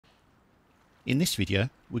In this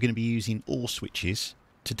video, we're going to be using OR switches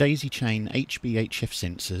to daisy-chain HBHF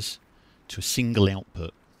sensors to a single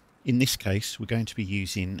output. In this case, we're going to be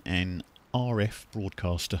using an RF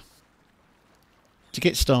broadcaster. To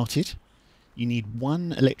get started, you need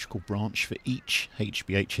one electrical branch for each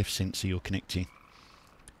HBHF sensor you're connecting.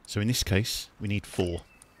 So in this case, we need 4.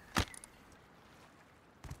 I'm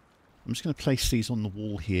just going to place these on the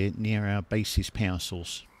wall here near our base's power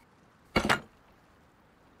source.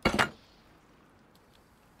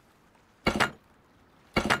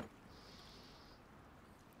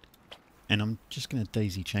 And I'm just going to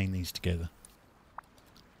daisy chain these together.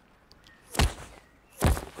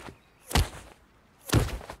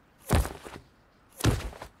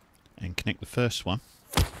 And connect the first one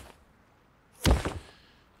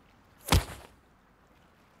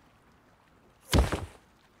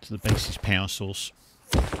to the base's power source.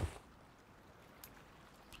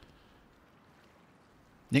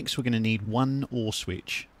 Next, we're going to need one OR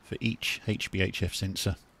switch for each HBHF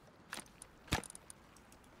sensor.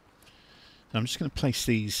 So I'm just going to place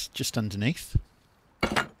these just underneath.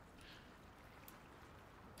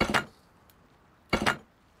 And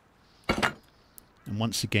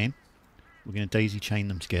once again, we're going to daisy chain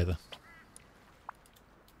them together.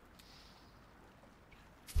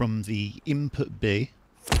 From the input B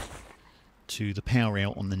to the power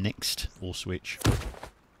out on the next OR switch.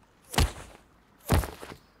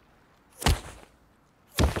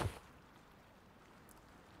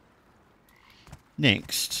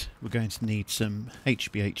 Next, we're going to need some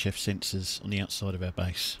HBHF sensors on the outside of our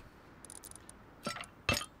base.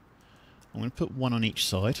 I'm going to put one on each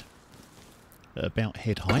side at about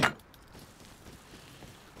head height,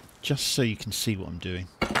 just so you can see what I'm doing.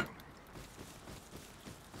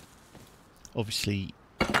 Obviously,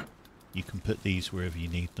 you can put these wherever you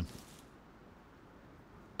need them.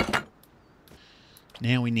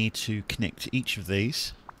 Now we need to connect each of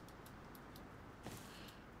these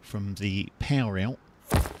from the power out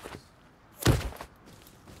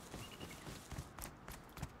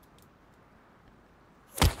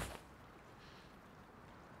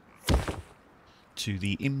to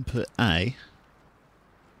the input A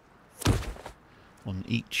on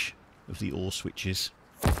each of the OR switches.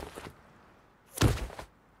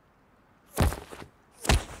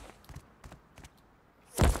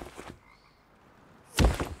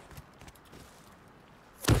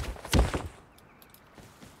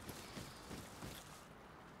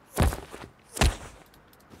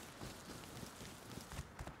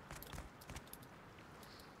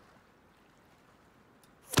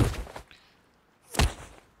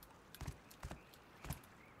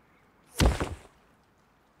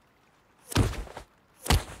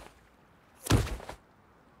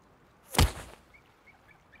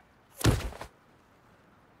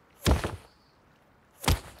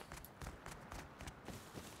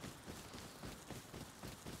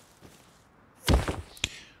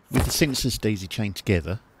 With the sensors daisy chained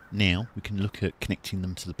together, now we can look at connecting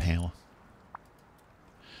them to the power.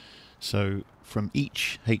 So from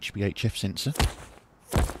each HBHF sensor,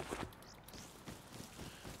 we're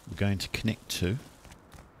going to connect to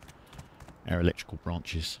our electrical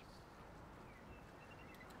branches.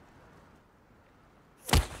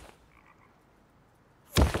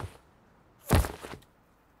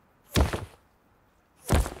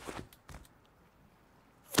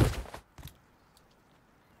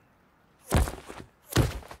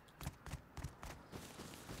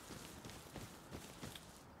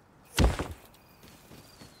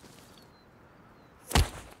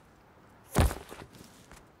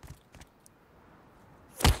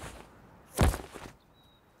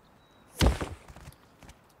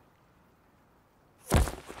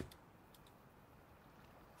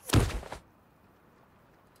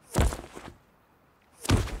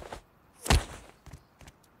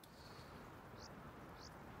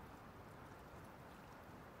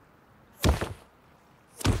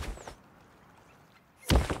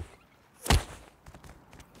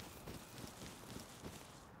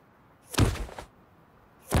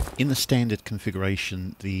 In the standard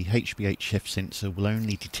configuration, the HBHF sensor will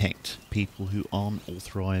only detect people who aren't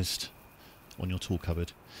authorised on your tool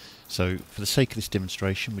cupboard. So for the sake of this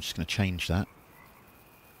demonstration, we're just going to change that.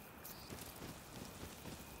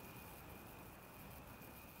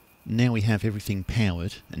 Now we have everything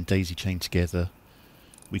powered and daisy chained together,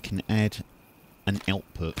 we can add an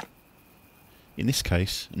output. In this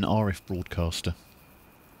case, an RF broadcaster.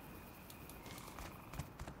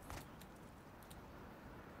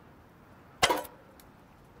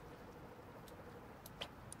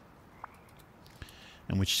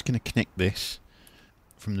 And we're just going to connect this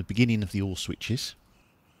from the beginning of the OR switches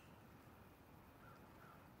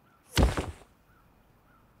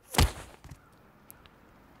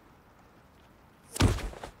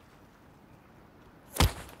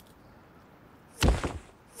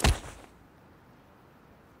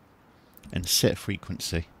set a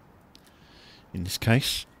frequency. In this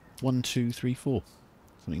case, 1, 2, 3, 4.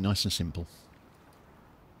 Something nice and simple.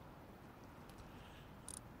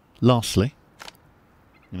 Lastly,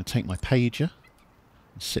 I'm going to take my pager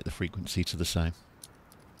and set the frequency to the same.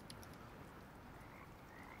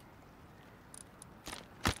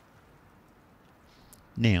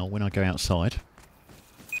 Now, when I go outside,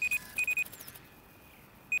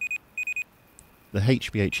 the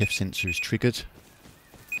HBHF sensor is triggered,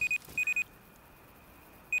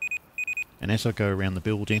 and as I go around the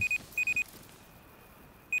building,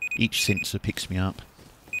 each sensor picks me up,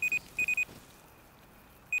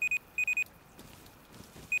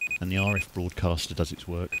 and the RF broadcaster does its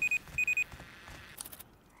work.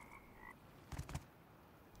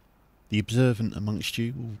 The observant amongst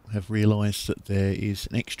you will have realised that there is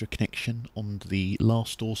an extra connection on the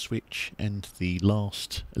last door switch and the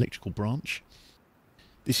last electrical branch.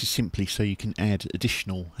 This is simply so you can add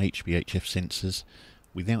additional HBHF sensors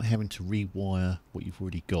without having to rewire what you've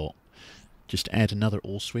already got. Just add another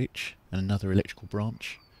OR switch and another electrical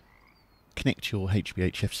branch, connect your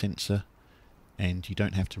HBHF sensor, and you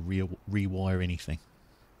don't have to rewire anything.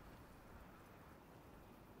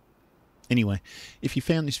 Anyway, if you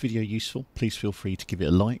found this video useful, please feel free to give it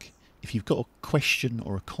a like. If you've got a question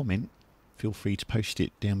or a comment, feel free to post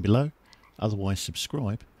it down below. Otherwise,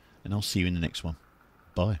 subscribe, and I'll see you in the next one.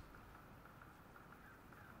 Bye.